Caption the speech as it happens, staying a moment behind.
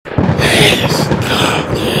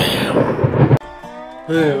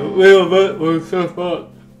was so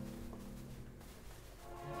fucked.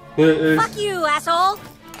 Fuck you, asshole!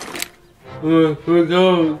 We're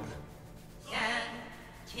going.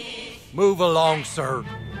 Move along, sir.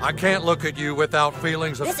 I can't look at you without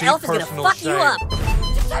feelings of This deep elf is gonna personal fuck shame. you up!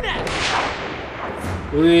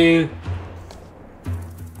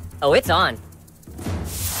 Oh, it's on.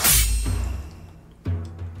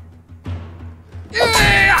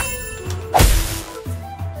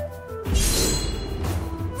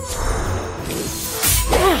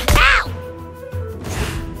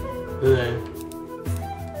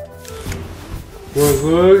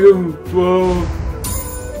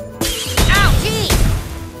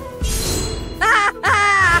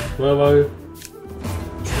 Bye-bye.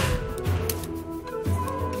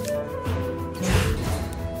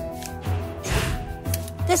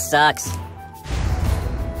 This sucks.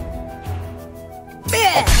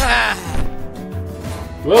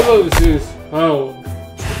 What was this? Oh.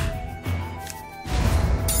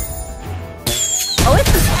 Oh,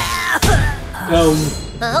 it's...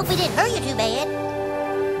 I hope we didn't hurt you too bad.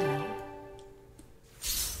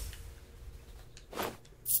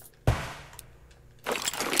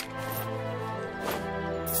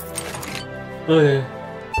 Okay.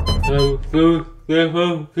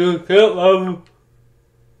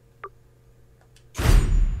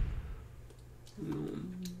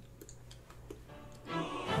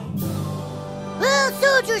 Well,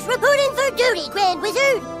 soldiers reporting for duty, Grand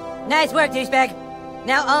Wizard. Nice work, douchebag.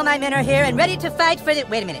 Now all my men are here and ready to fight for the...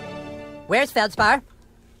 Wait a minute. Where's Feldspar?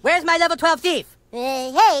 Where's my level 12 thief?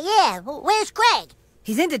 Hey, yeah, where's Craig?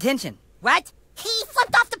 He's in detention. What? He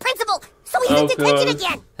flipped off the principal, so he's in detention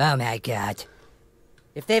again. Oh my god.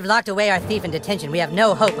 If they've locked away our thief in detention, we have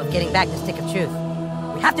no hope of getting back the stick of truth.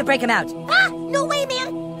 We have to break him out. Ah, no way,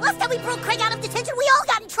 man. Last time we broke Craig out of detention, we all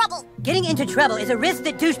got in trouble. Getting into trouble is a risk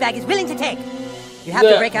that douchebag is willing to take. You have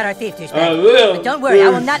to break out our thief, douchebag. will. But don't worry, I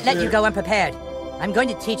will not let you go unprepared. I'm going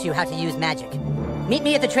to teach you how to use magic. Meet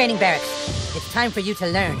me at the training barracks. It's time for you to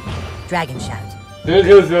learn Dragon Shout. This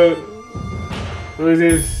is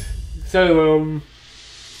so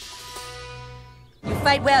You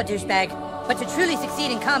fight well, douchebag. But to truly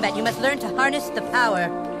succeed in combat, you must learn to harness the power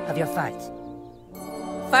of your farts.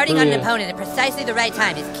 Farting on an opponent at precisely the right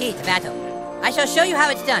time is key to battle. I shall show you how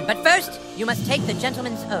it's done, but first, you must take the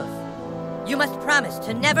gentleman's oath. You must promise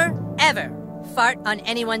to never, ever fart on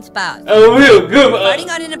anyone's balls. Farting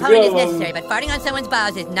on an opponent is necessary, but farting on someone's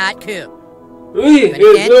balls is not cool. You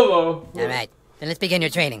understand? Alright, then let's begin your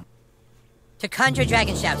training. To conjure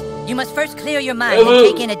Dragon Shout, you must first clear your mind and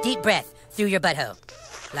take in a deep breath through your butthole.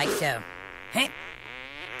 Like so.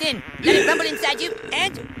 Then, let it rumble inside you,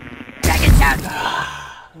 and... Dragon Shout!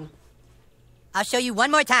 I'll show you one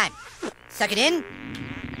more time. Suck it in.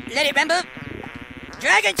 Let it rumble.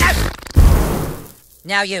 Dragon Shout!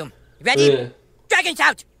 Now you. Ready? Yeah. Dragon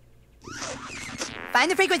Shout! Find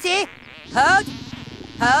the frequency. Hold.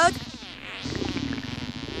 Hold.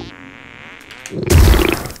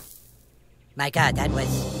 My god, that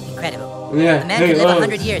was incredible. Yeah, A man could live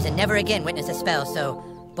 100 years and never again witness a spell so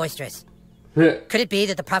boisterous. Could it be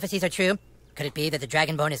that the prophecies are true? Could it be that the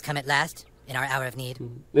Dragonborn has come at last, in our hour of need?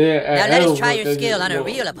 Now let us try your skill on a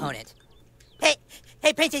real opponent. Hey,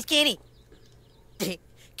 Princess Kenny. Could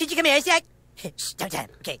you come here a sec? Shh, don't tell him.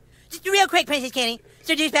 Okay, just real quick, Princess Kenny.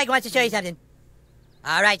 Sir Douchebag wants to show you something.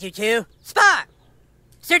 All right, you two. Spar!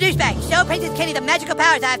 Sir Douchebag, show Princess Kenny the magical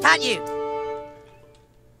powers I have taught you.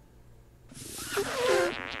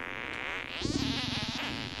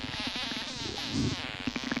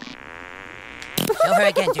 Show her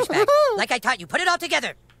again, douchebag. Like I taught you. Put it all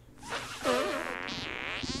together.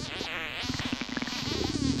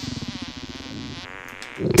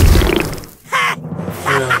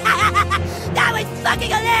 That was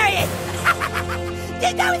fucking hilarious!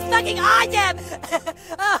 Dude, that was fucking awesome!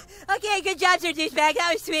 Oh, okay, good job, Sir Douchebag.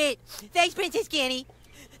 That was sweet. Thanks, Princess Kenny.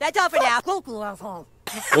 That's all for now.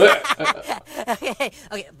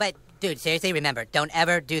 Okay, but, dude, seriously, remember, don't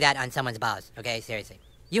ever do that on someone's balls. Okay, seriously.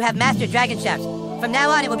 You have mastered Dragon Shout. From now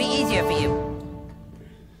on, it will be easier for you.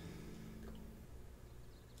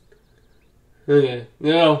 Okay.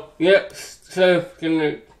 No. Yep. So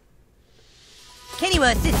Kenny will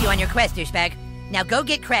assist you on your quest, douchebag. Now go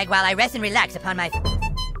get Craig while I rest and relax upon my...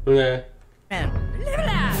 Okay.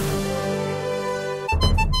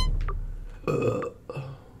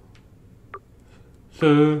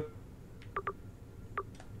 So.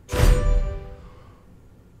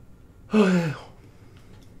 Okay.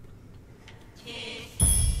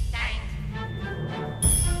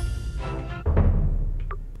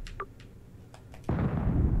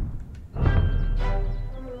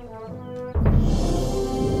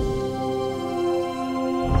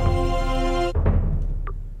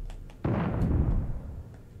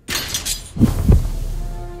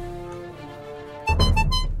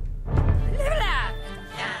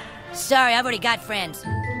 Sorry, I've already got friends.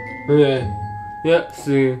 Okay. Yep,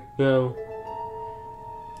 see, go.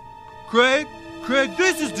 Craig,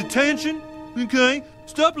 this is detention, okay?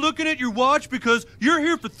 Stop looking at your watch because you're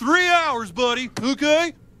here for 3 hours, buddy,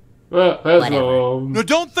 okay? Well, that's Whatever. wrong. Now,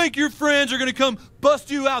 don't think your friends are gonna come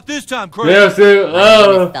bust you out this time, Craig. Yeah, see, My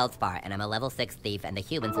name is Feldspar, and I'm a level 6 thief, and the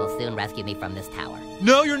humans will soon rescue me from this tower.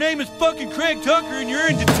 No, your name is fucking Craig Tucker, and you're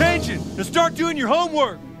in detention. Now start doing your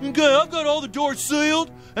homework. Okay, I've got all the doors sealed,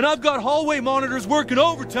 and I've got hallway monitors working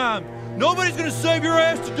overtime. Nobody's gonna save your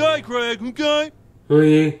ass today, Craig, okay?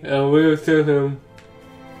 we will tell him.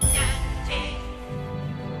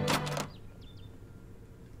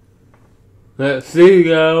 Let's see,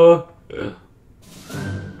 go.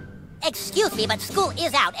 Excuse me, but school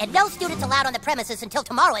is out, and no students allowed on the premises until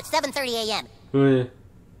tomorrow at 7:30 a.m.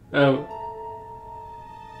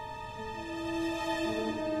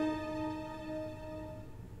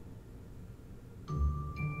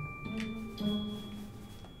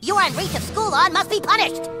 You are in breach of school law and must be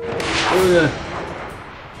punished.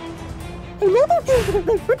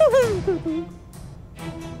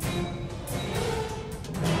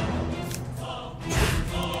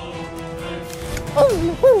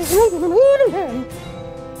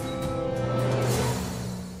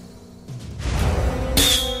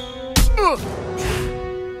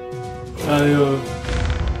 Adios.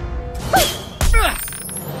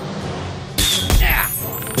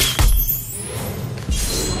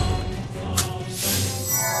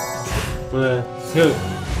 Shoot.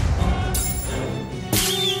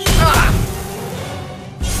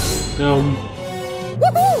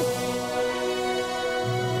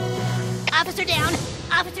 Officer down.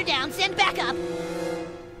 Officer down. Send backup.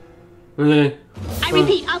 Okay. I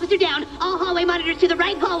repeat, officer down. All hallway monitors to the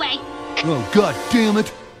right hallway. Oh, god damn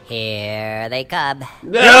it. Here they come.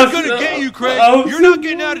 I'm gonna get you, Craig. You're not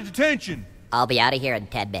getting out of detention. I'll be out of here in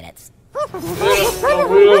 10 minutes.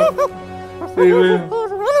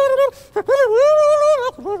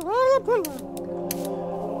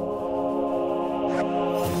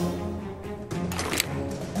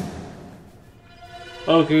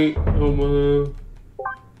 Okay,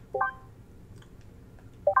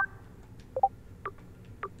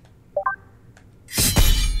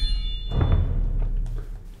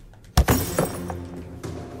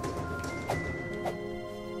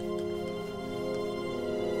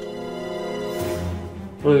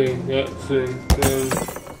 okay, yeah, see.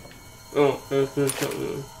 Oh, that's just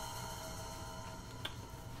something.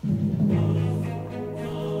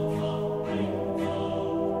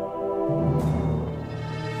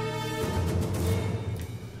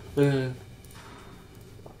 Okay.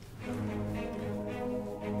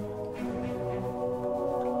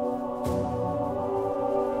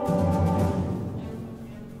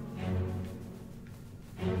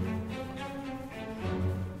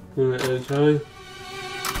 Try.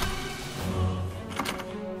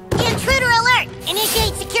 Intruder alert!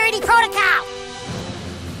 Initiate security protocol!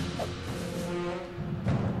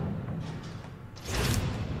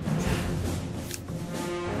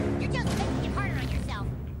 You're just making it harder on yourself.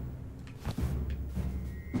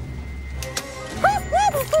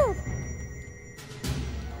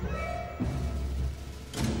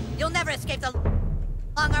 You'll never escape the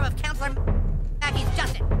long arm of Counselor Maggie's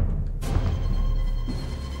justice.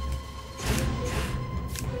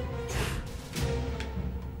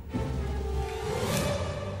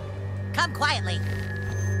 Come quietly.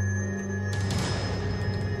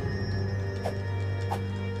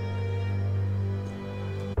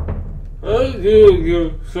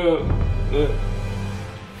 You so.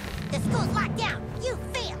 The school's locked down. You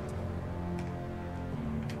failed.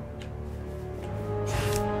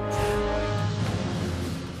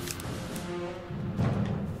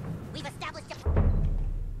 We've established a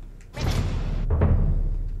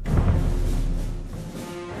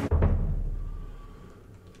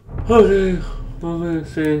Okay,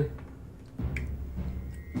 let's see.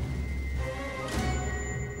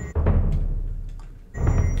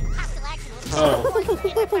 hostile action will Oh.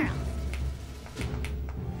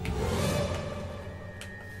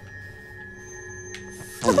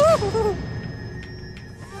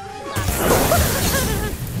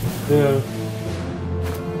 Yeah.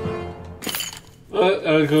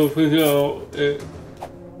 I go figure out it.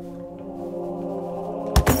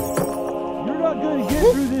 You're not gonna get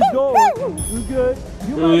through this door. You good?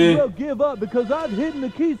 You might as well give up because I've hidden the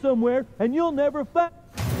key somewhere and you'll never find.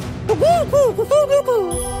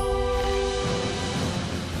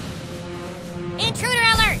 Intruder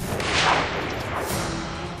alert!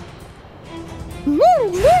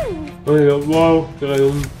 Oh yeah, wow,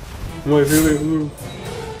 my favorite move.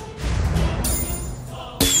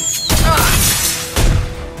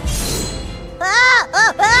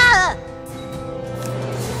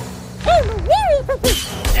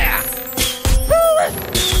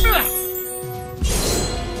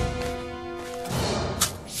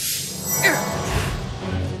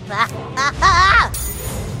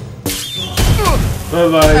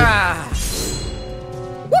 Bye-bye.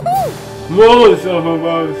 More stuff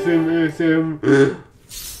about Sim.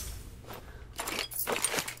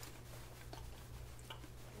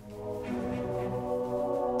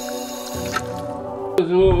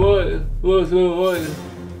 What's the what?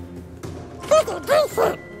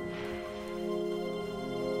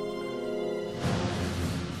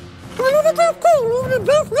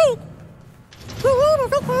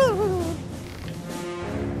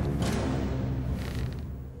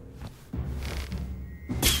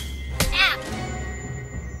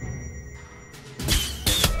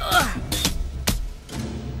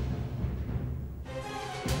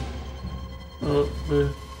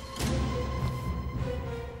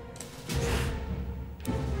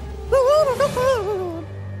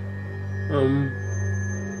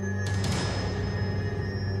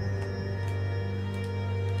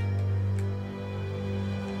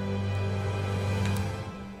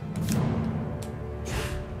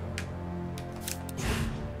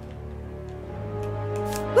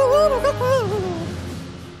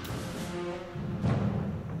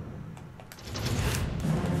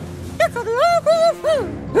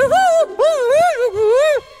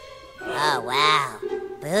 Oh, wow.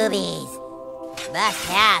 Boobies. Must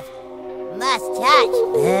have. Must touch.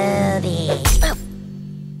 Boobies.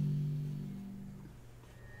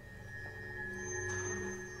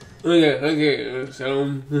 Okay,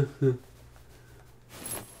 so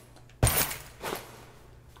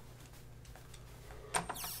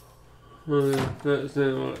that's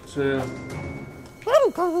not much, yeah.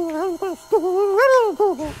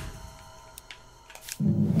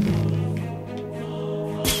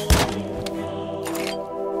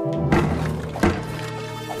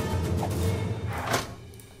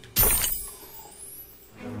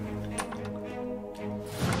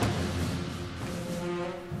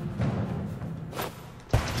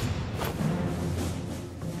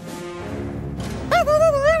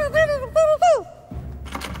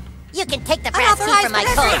 You can take the brass key from my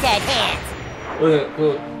cold dead hands.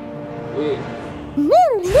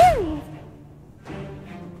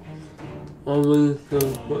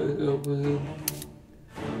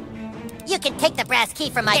 You can take the brass key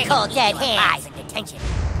from my cold dead hands. In detention.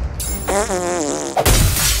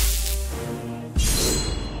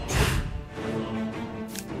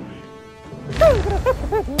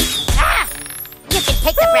 Ah! You can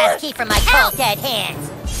take the brass key from my cold dead hands.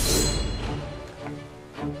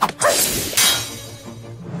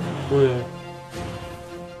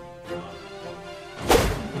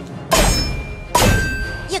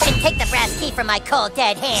 You can take the brass key from my cold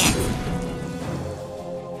dead hands.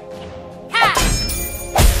 Ha!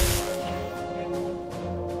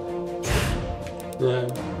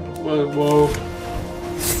 Whoa.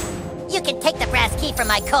 You can take the brass key from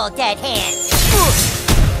my cold dead hands.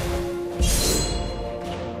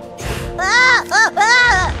 Ah! Ah!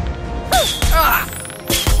 Ah!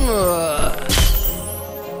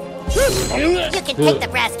 You can take the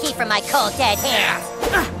brass key from my cold dead hands.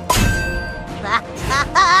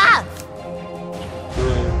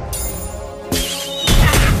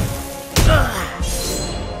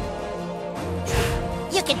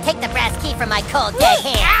 You can take the brass key from my cold dead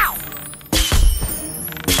hands. Ow!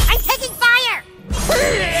 I'm taking fire!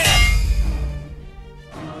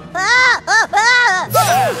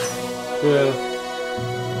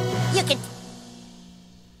 You can...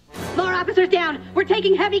 More officers down! We're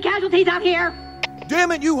taking heavy casualties out here!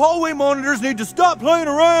 Damn it, you hallway monitors need to stop playing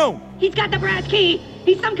around! He's got the brass key!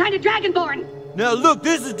 He's some kind of dragonborn! Now look,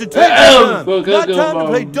 this is detention time! Not time to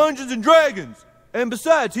play Dungeons and Dragons! And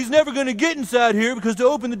besides, he's never gonna get inside here because to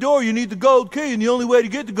open the door you need the gold key, and the only way to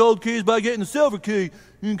get the gold key is by getting the silver key.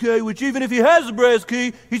 Okay, which even if he has the brass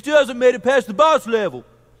key, he still hasn't made it past the boss level.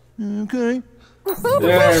 Okay?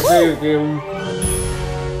 Yeah, thank you.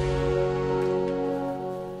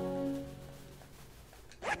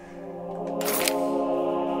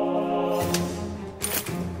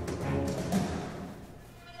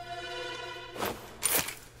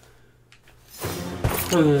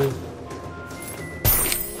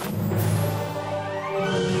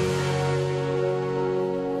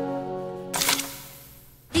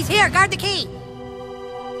 He's here! Guard the key!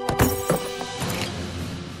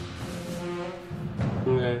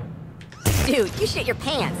 Okay. Dude, you shit your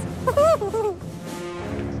pants.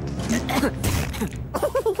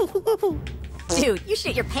 Dude, you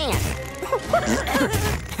shit your pants.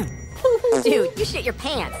 Dude, you shit your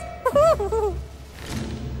pants.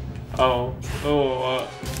 Oh, what?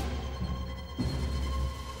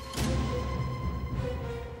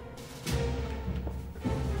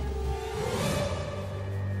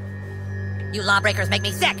 You lawbreakers make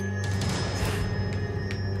me sick!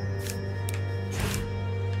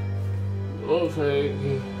 Okay.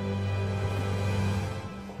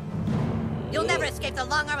 You'll never escape the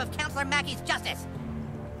long arm of Counselor Mackey's justice.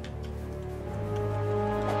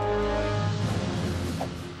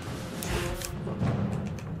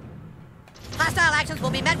 Hostile actions will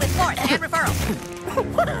be met with force and referral.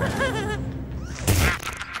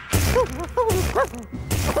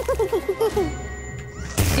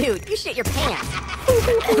 Dude, you shit your pants.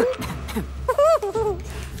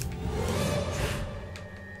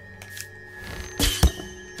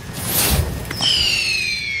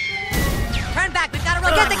 Turn back, we've got to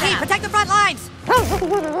roll. Get the key, protect the front lines.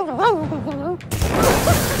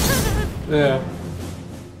 Yeah.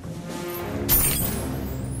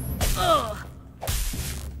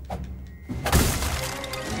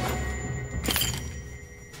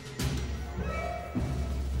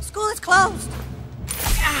 School is closed.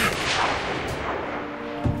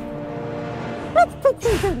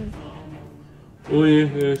 We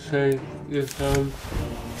will take this time.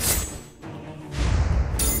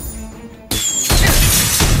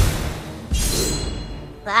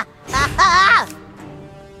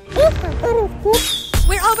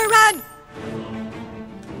 We're overrun.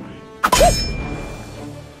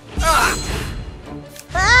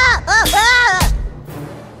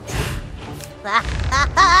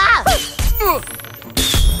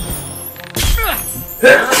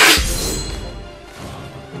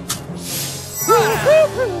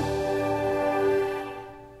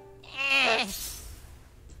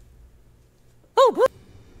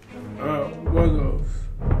 What else?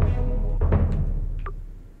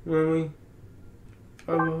 Really?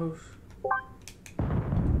 Almost.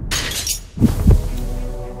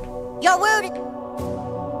 You're wounded.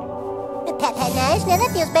 The pet nose. Now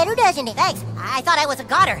that feels better, doesn't it? Thanks. I thought I was a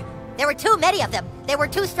goner. There were too many of them. They were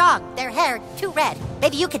too strong. Their hair too red.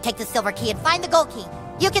 Maybe you could take the silver key and find the gold key.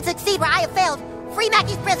 You can succeed where I have failed. Free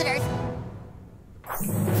Mackey's prisoners.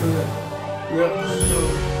 It's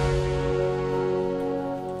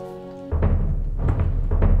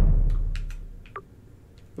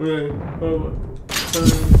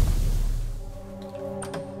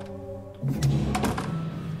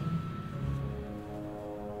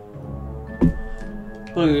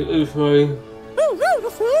fine.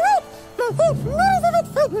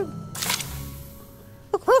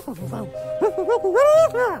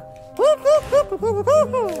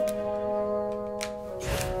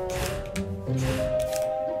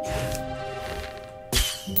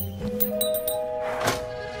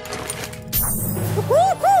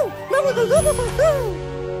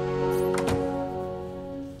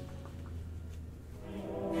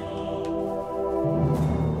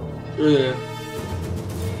 Yeah.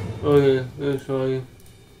 Okay, that's fine.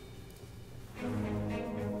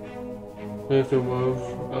 There's the worst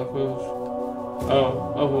apples.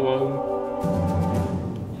 Oh, other one.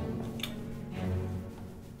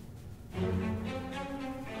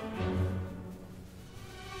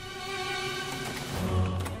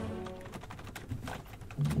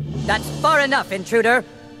 That's far enough, intruder.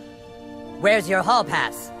 Where's your hall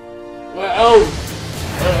pass?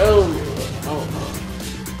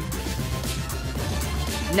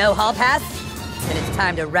 No hall pass? Then it's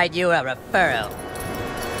time to write you a referral.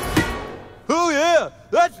 Oh yeah,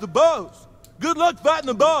 that's the boss. Good luck fighting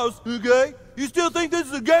the boss, okay? You still think this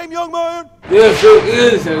is a game, young man? Yes, it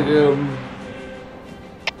is a game.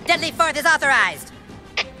 Deadly Fourth is authorized.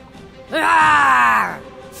 Arrgh!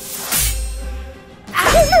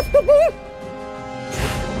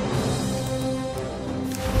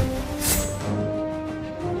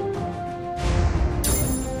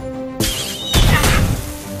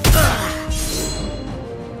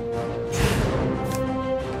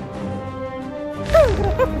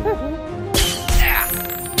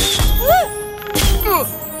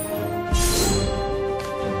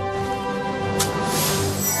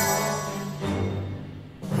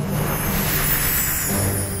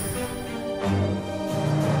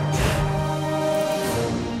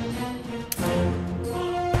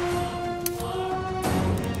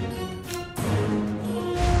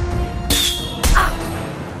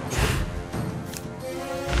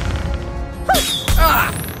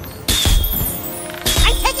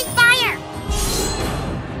 I'm taking fire!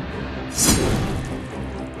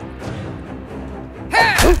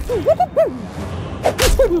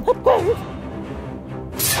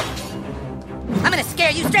 I'm gonna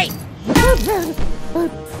scare you straight.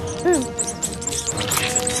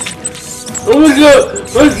 Oh my god!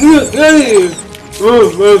 What's this name?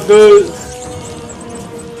 Oh my god!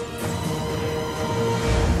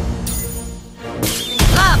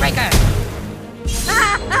 Lawbreaker!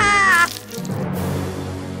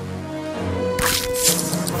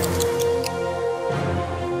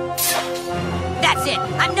 That's it.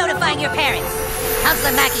 I'm notifying your parents.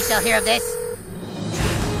 Counselor Mackey shall hear of this.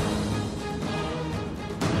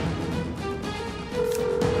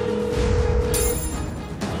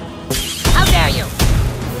 How dare you?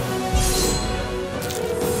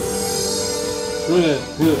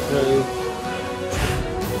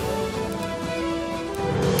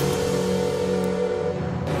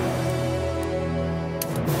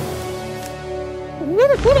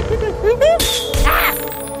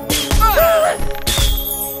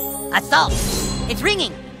 Assault! It's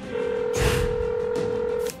ringing!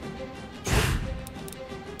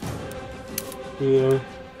 Yeah.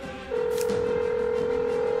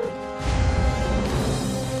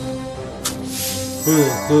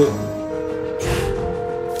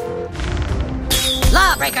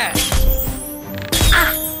 Lawbreaker!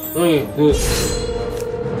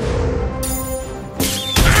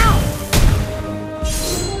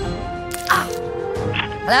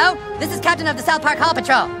 Hello? This is Captain of the South Park Hall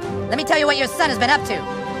Patrol. Let me tell you what your son has been up to.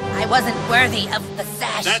 I wasn't worthy of the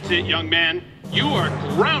sash. That's it, young man. You are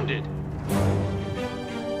grounded.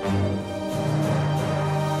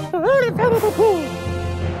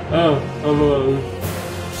 Oh, I'm alone.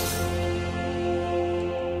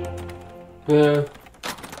 Yeah.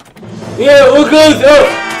 Yeah, we're good! Oh,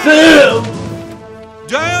 Sam!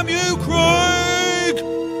 Damn you, Craig!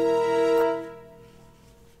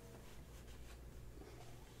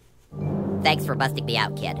 Thanks for busting me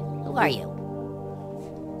out, kid. Who are you?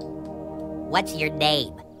 What's your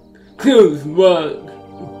name? Goosebump.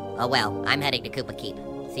 Oh well, I'm heading to Koopa Keep.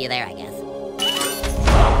 See you there, I guess.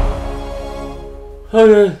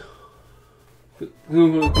 Okay.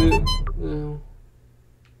 Koopa Keep. Yeah.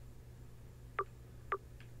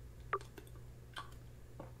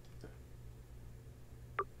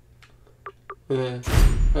 Yeah.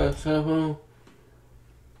 That's happening.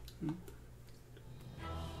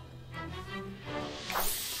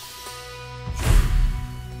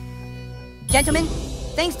 Gentlemen,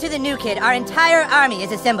 thanks to the new kid, our entire army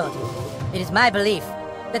is assembled. It is my belief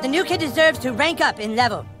that the new kid deserves to rank up in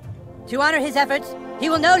level. To honor his efforts, he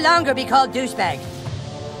will no longer be called Douchebag.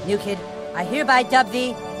 New kid, I hereby dub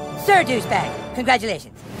thee Sir Douchebag.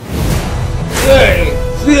 Congratulations. Hey,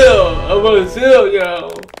 Seal! I want to seal,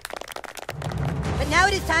 yo! But now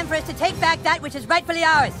it is time for us to take back that which is rightfully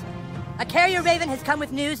ours. A carrier raven has come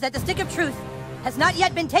with news that the Stick of Truth has not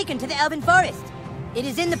yet been taken to the Elven Forest. It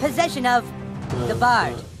is in the possession of the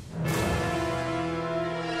Bard.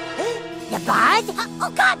 The Bard? Oh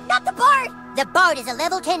god, not the Bard! The Bard is a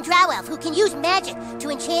level 10 drow elf who can use magic to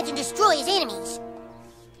enchant and destroy his enemies.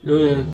 Yeah.